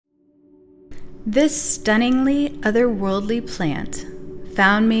This stunningly otherworldly plant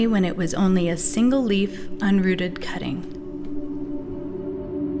found me when it was only a single leaf, unrooted cutting.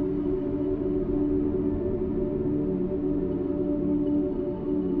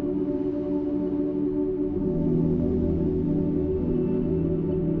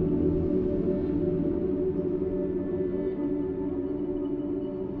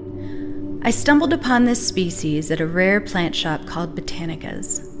 I stumbled upon this species at a rare plant shop called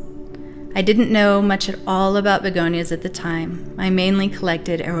Botanica's. I didn't know much at all about begonias at the time. I mainly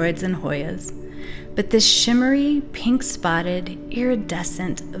collected aroids and Hoyas. But this shimmery, pink-spotted,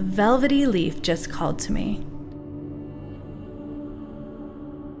 iridescent, velvety leaf just called to me.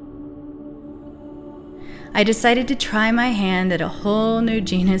 I decided to try my hand at a whole new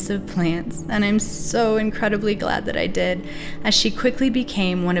genus of plants, and I'm so incredibly glad that I did, as she quickly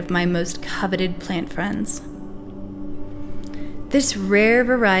became one of my most coveted plant friends. This rare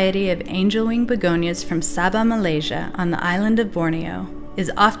variety of angel-wing begonias from Sabah, Malaysia, on the island of Borneo,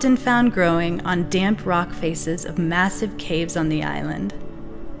 is often found growing on damp rock faces of massive caves on the island.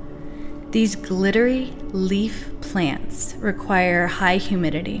 These glittery leaf plants require high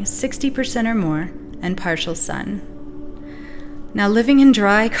humidity, 60% or more, and partial sun. Now, living in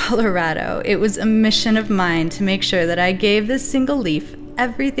dry Colorado, it was a mission of mine to make sure that I gave this single leaf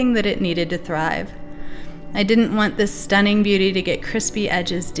everything that it needed to thrive. I didn't want this stunning beauty to get crispy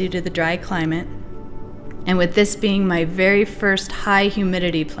edges due to the dry climate. And with this being my very first high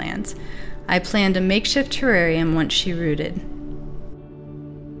humidity plant, I planned a makeshift terrarium once she rooted.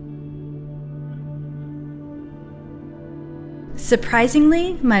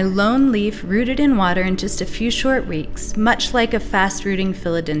 Surprisingly, my lone leaf rooted in water in just a few short weeks, much like a fast-rooting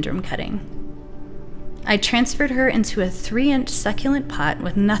philodendron cutting. I transferred her into a 3-inch succulent pot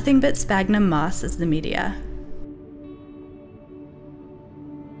with nothing but sphagnum moss as the media.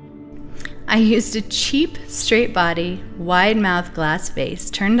 I used a cheap, straight-body, wide-mouth glass vase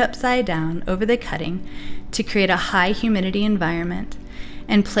turned upside down over the cutting to create a high-humidity environment,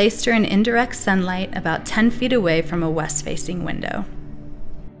 and placed her in indirect sunlight about 10 feet away from a west-facing window.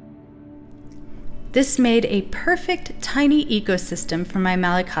 This made a perfect tiny ecosystem for my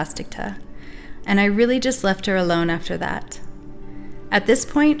Malachosticta, and I really just left her alone after that. At this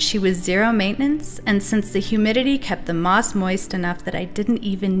point, she was zero maintenance, and since the humidity kept the moss moist enough that I didn't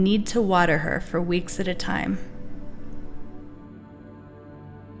even need to water her for weeks at a time.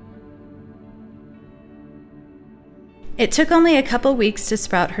 It took only a couple weeks to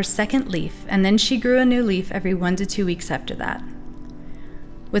sprout her second leaf, and then she grew a new leaf every 1 to 2 weeks after that.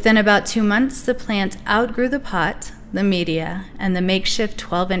 Within about 2 months, the plant outgrew the pot, the media, and the makeshift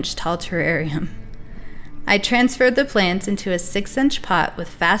 12-inch tall terrarium. I transferred the plant into a 6-inch pot with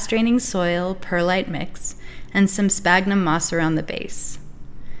fast-draining soil, perlite mix, and some sphagnum moss around the base.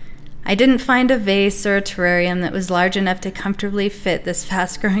 I didn't find a vase or a terrarium that was large enough to comfortably fit this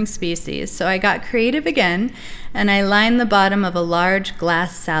fast-growing species, so I got creative again, and I lined the bottom of a large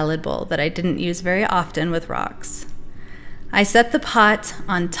glass salad bowl that I didn't use very often with rocks. I set the pot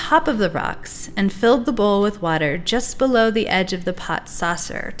on top of the rocks and filled the bowl with water just below the edge of the pot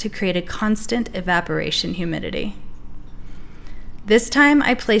saucer to create a constant evaporation humidity. This time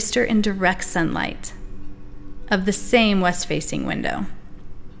I placed her in direct sunlight of the same west-facing window.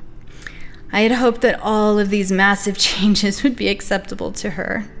 I had hoped that all of these massive changes would be acceptable to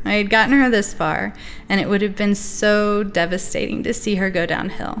her. I had gotten her this far, and it would have been so devastating to see her go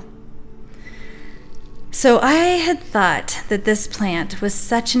downhill. So I had thought that this plant was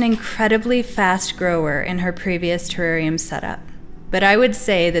such an incredibly fast grower in her previous terrarium setup, but I would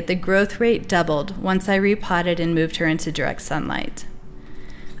say that the growth rate doubled once I repotted and moved her into direct sunlight.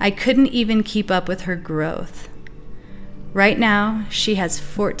 I couldn't even keep up with her growth. Right now, she has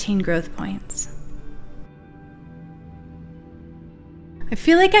 14 growth points. I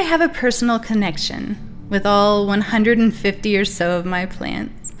feel like I have a personal connection with all 150 or so of my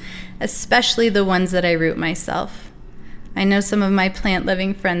plants, especially the ones that I root myself. I know some of my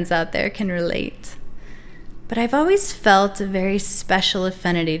plant-loving friends out there can relate. But I've always felt a very special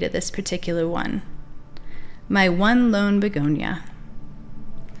affinity to this particular one, my one lone begonia.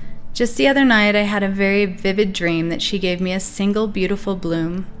 Just the other night, I had a very vivid dream that she gave me a single beautiful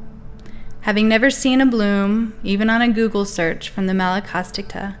bloom. Having never seen a bloom, even on a Google search from the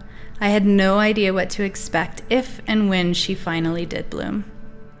Malachosticta, I had no idea what to expect if and when she finally did bloom.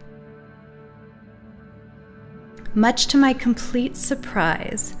 Much to my complete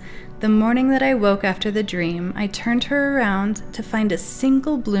surprise, the morning that I woke after the dream, I turned her around to find a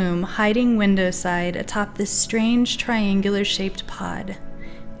single bloom hiding windowside atop this strange triangular-shaped pod.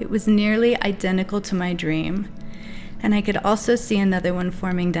 It was nearly identical to my dream, and I could also see another one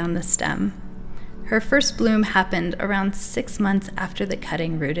forming down the stem. Her first bloom happened around 6 months after the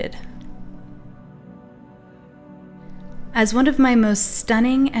cutting rooted. As one of my most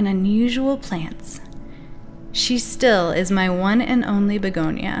stunning and unusual plants, she still is my one and only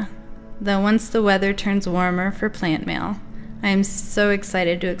begonia, though once the weather turns warmer for plant mail, I am so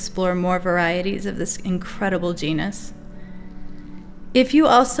excited to explore more varieties of this incredible genus. If you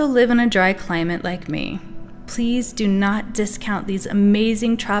also live in a dry climate like me, please do not discount these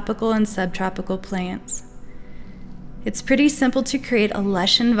amazing tropical and subtropical plants. It's pretty simple to create a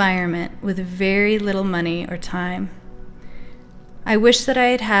lush environment with very little money or time. I wish that I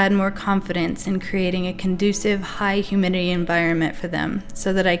had had more confidence in creating a conducive, high humidity environment for them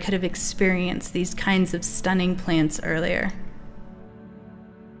so that I could have experienced these kinds of stunning plants earlier.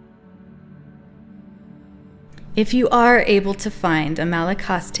 If you are able to find a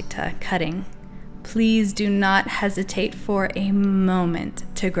Malachosticta cutting, please do not hesitate for a moment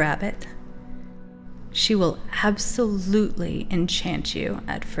to grab it. She will absolutely enchant you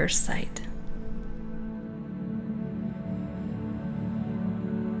at first sight.